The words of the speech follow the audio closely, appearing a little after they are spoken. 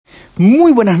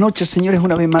Muy buenas noches, señores.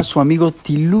 Una vez más, su amigo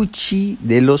Tiluchi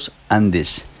de los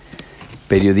Andes,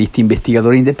 periodista,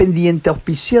 investigador independiente,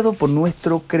 auspiciado por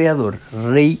nuestro creador,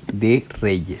 Rey de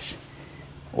Reyes.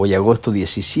 Hoy, agosto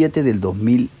 17 del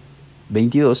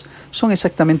 2022, son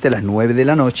exactamente las 9 de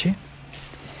la noche.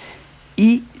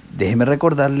 Y déjeme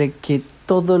recordarle que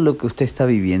todo lo que usted está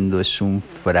viviendo es un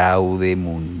fraude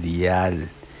mundial.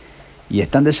 Y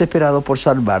están desesperados por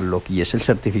salvarlo, y es el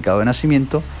certificado de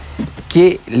nacimiento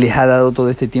que les ha dado todo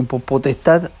este tiempo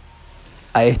potestad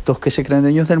a estos que se creen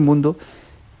dueños del mundo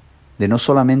de no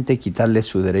solamente quitarles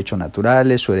sus derechos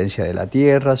naturales, su herencia de la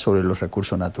tierra, sobre los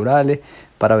recursos naturales,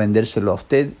 para vendérselo a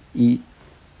usted y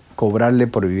cobrarle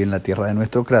por vivir en la tierra de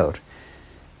nuestro Creador,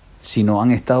 sino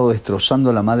han estado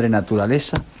destrozando la madre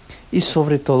naturaleza y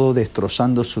sobre todo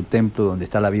destrozando su templo donde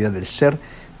está la vida del ser,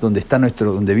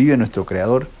 donde vive nuestro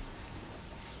Creador.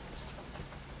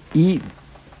 Y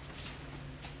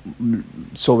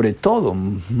sobre todo,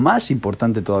 más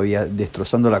importante todavía,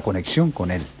 destrozando la conexión con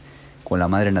Él, con la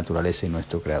madre naturaleza y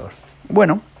nuestro Creador.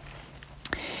 Bueno,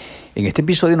 en este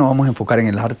episodio nos vamos a enfocar en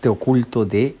el arte oculto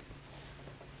de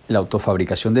la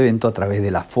autofabricación de evento a través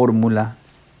de la fórmula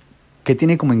que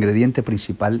tiene como ingrediente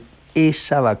principal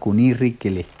esa vacunirri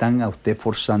que le están a usted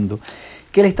forzando,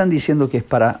 que le están diciendo que es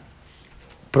para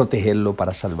protegerlo,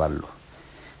 para salvarlo.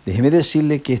 Déjeme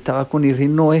decirle que esta vacunirri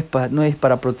no es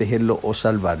para protegerlo o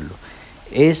salvarlo.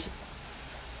 Es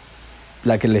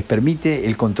la que les permite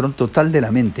el control total de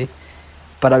la mente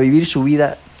para vivir su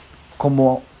vida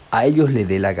como a ellos les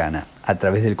dé la gana, a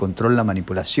través del control, la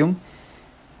manipulación,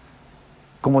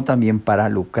 como también para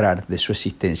lucrar de su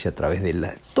existencia a través de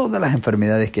todas las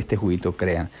enfermedades que este juguito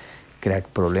crea. Crea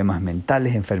problemas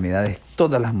mentales, enfermedades,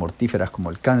 todas las mortíferas como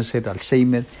el cáncer,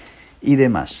 Alzheimer y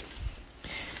demás.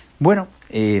 Bueno,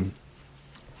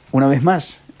 una vez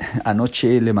más,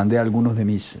 anoche le mandé a algunos de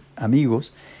mis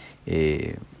amigos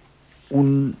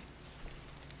una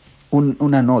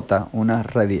nota, una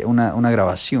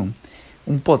grabación,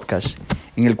 un podcast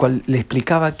en el cual le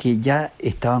explicaba que ya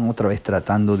estaban otra vez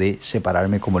tratando de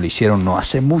separarme como lo hicieron no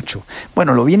hace mucho.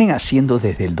 Bueno, lo vienen haciendo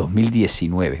desde el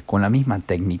 2019 con la misma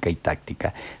técnica y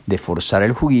táctica de forzar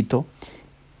el juguito,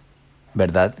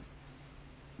 ¿verdad?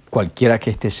 Cualquiera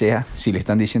que este sea, si le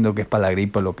están diciendo que es para la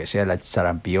gripe o lo que sea, la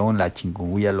sarampión, la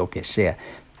chikungunya, lo que sea,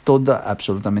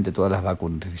 absolutamente todas las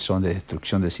vacunas son de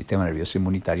destrucción del sistema nervioso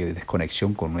inmunitario y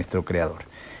desconexión con nuestro Creador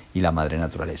y la madre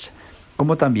naturaleza.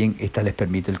 Como también esta les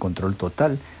permite el control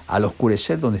total al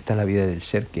oscurecer donde está la vida del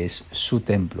ser, que es su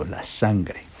templo, la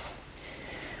sangre.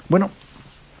 Bueno,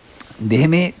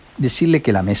 déjeme decirle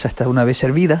que la mesa está una vez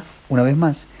servida, una vez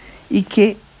más, y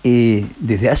que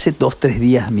desde hace 2-3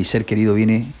 días mi ser querido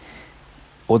viene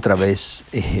otra vez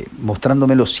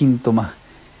mostrándome los síntomas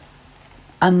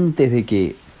antes de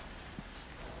que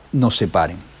nos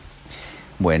separen.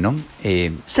 Bueno,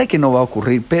 sé que no va a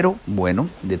ocurrir, pero bueno,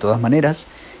 de todas maneras,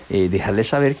 dejarles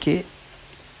saber que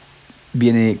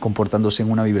viene comportándose en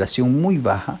una vibración muy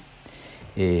baja,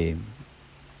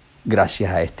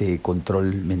 gracias a este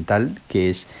control mental que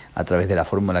es a través de la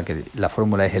fórmula, que la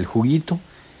fórmula es el juguito,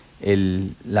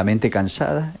 la mente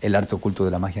cansada, el arte oculto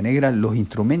de la magia negra, los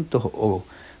instrumentos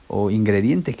o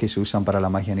ingredientes que se usan para la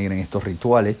magia negra en estos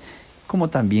rituales, como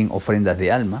también ofrendas de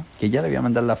alma, que ya le voy a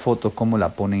mandar la foto como la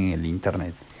ponen en el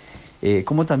internet,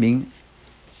 como también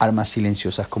armas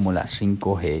silenciosas como la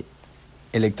 5G,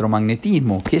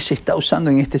 electromagnetismo, que se está usando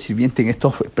en este sirviente en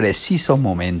estos precisos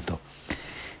momentos,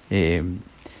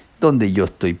 donde yo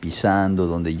estoy pisando,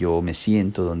 donde yo me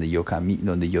siento, donde yo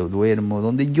camino, donde yo duermo,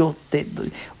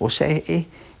 o sea,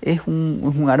 es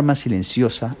un arma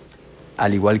silenciosa,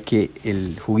 al igual que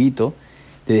el juguito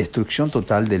de destrucción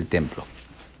total del templo.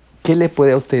 ¿Qué le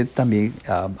puede a usted también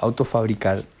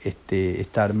autofabricar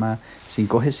esta arma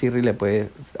 5G Sirri? Le puede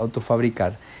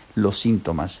autofabricar los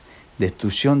síntomas,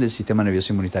 destrucción del sistema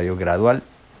nervioso inmunitario gradual,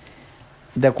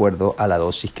 de acuerdo a la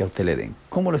dosis que a usted le den.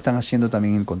 ¿Cómo lo están haciendo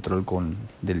también el control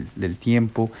del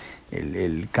tiempo,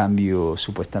 el cambio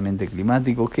supuestamente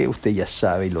climático, que usted ya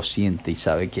sabe y lo siente y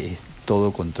sabe que es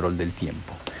todo control del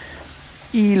tiempo?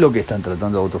 Y lo que están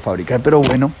tratando de autofabricar. Pero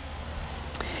bueno,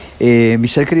 mi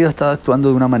ser querido está actuando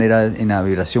de una manera en la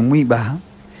vibración muy baja,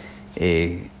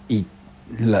 y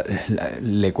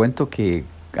le cuento que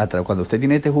cuando usted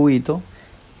tiene este juguito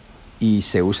y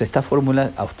se usa esta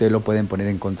fórmula, a usted lo pueden poner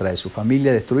en contra de su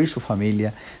familia, destruir su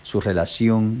familia, su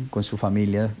relación con su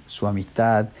familia, su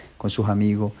amistad con sus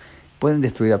amigos. Pueden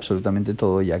destruir absolutamente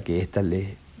todo, ya que esta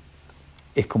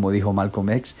es como dijo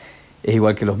Malcolm X, es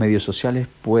igual que los medios sociales,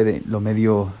 los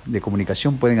medios de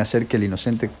comunicación pueden hacer que el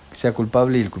inocente sea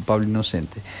culpable y el culpable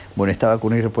inocente. Bueno, esta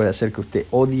vacuna puede hacer que usted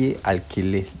odie al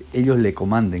que ellos le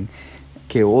comanden,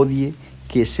 que odie,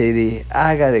 que se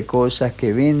haga de cosas,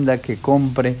 que venda, que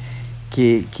compre,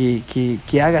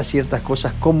 que haga ciertas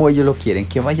cosas como ellos lo quieren,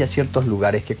 que vaya a ciertos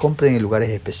lugares, que compren en lugares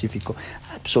específicos.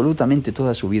 Absolutamente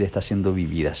toda su vida está siendo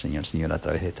vivida, Señor, a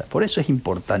través de esta. Por eso es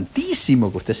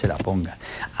importantísimo que usted se la ponga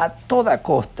a toda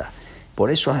costa.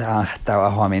 Por eso hasta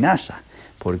bajo amenaza,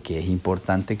 porque es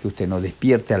importante que usted no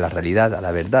despierte a la realidad, a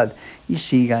la verdad, y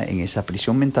siga en esa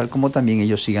prisión mental, como también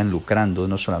ellos sigan lucrando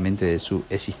no solamente de su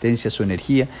existencia, su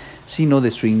energía, sino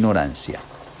de su ignorancia.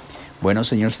 Bueno,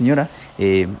 señora,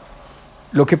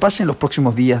 lo que pase en los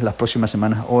próximos días, las próximas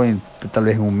semanas o tal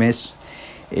vez en un mes,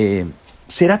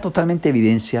 será totalmente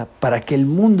evidencia para que el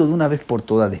mundo de una vez por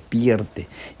todas despierte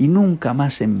y nunca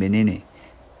más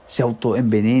se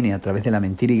autoenvenene a través de la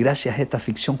mentira, y gracias a esta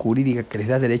ficción jurídica que les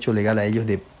da derecho legal a ellos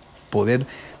de poder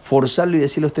forzarlo y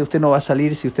decirle a usted no va a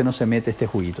salir si usted no se mete este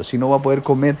juguito, si no va a poder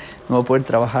comer, no va a poder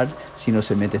trabajar si no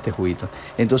se mete este juguito.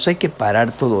 Entonces hay que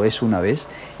parar todo eso una vez,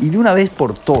 y de una vez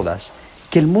por todas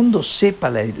que el mundo sepa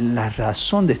la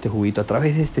razón de este juguito a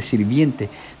través de este sirviente,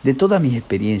 de todas mis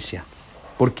experiencias,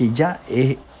 porque ya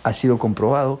ha sido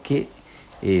comprobado que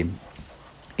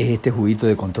es este juguito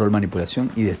de control,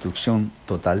 manipulación y destrucción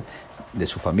total de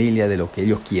su familia, de lo que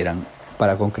ellos quieran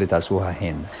para concretar sus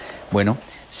agendas. Bueno,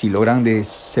 si logran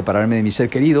separarme de mi ser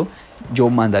querido, yo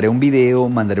mandaré un video,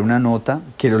 mandaré una nota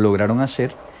que lo lograron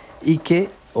hacer, y que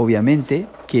obviamente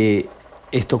que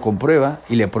esto comprueba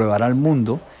y le pruebará al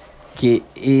mundo que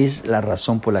es la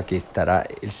razón por la que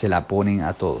se la ponen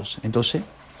a todos. Entonces,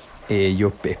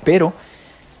 yo espero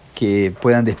que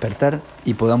puedan despertar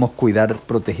y podamos cuidar,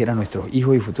 proteger a nuestros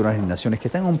hijos y futuras generaciones que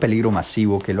están en un peligro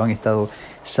masivo, que lo han estado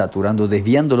saturando,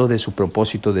 desviándolos de su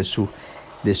propósito,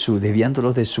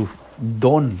 desviándolos de su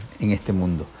don en este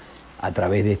mundo a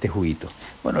través de este juguito.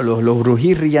 Bueno, los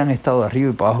brujirri ya han estado arriba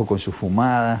y para abajo con sus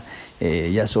fumadas,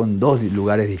 ya son 2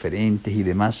 lugares diferentes y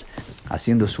demás,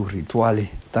 haciendo sus rituales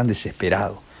tan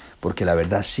desesperados, porque la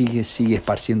verdad sigue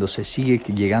esparciéndose, sigue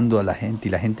llegando a la gente,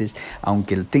 y la gente,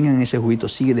 aunque tengan ese juguito,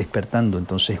 sigue despertando.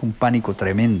 Entonces es un pánico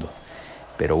tremendo.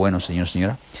 Pero bueno,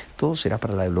 señora, todo será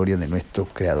para la gloria de nuestro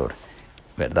Creador,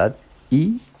 ¿verdad?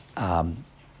 Y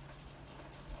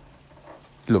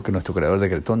lo que nuestro Creador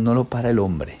decretó no lo para el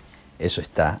hombre. Eso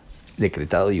está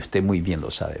decretado y usted muy bien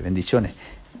lo sabe. Bendiciones.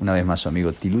 Una vez más, su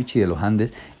amigo Tiluchi de los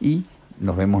Andes, y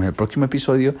nos vemos en el próximo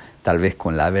episodio, tal vez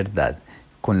con la verdad,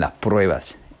 con las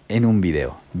pruebas, en un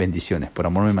video. Bendiciones. Por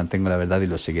amor me mantengo la verdad y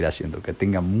lo seguiré haciendo. Que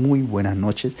tenga muy buenas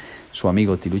noches. Su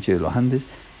amigo Tiluchi de los Andes.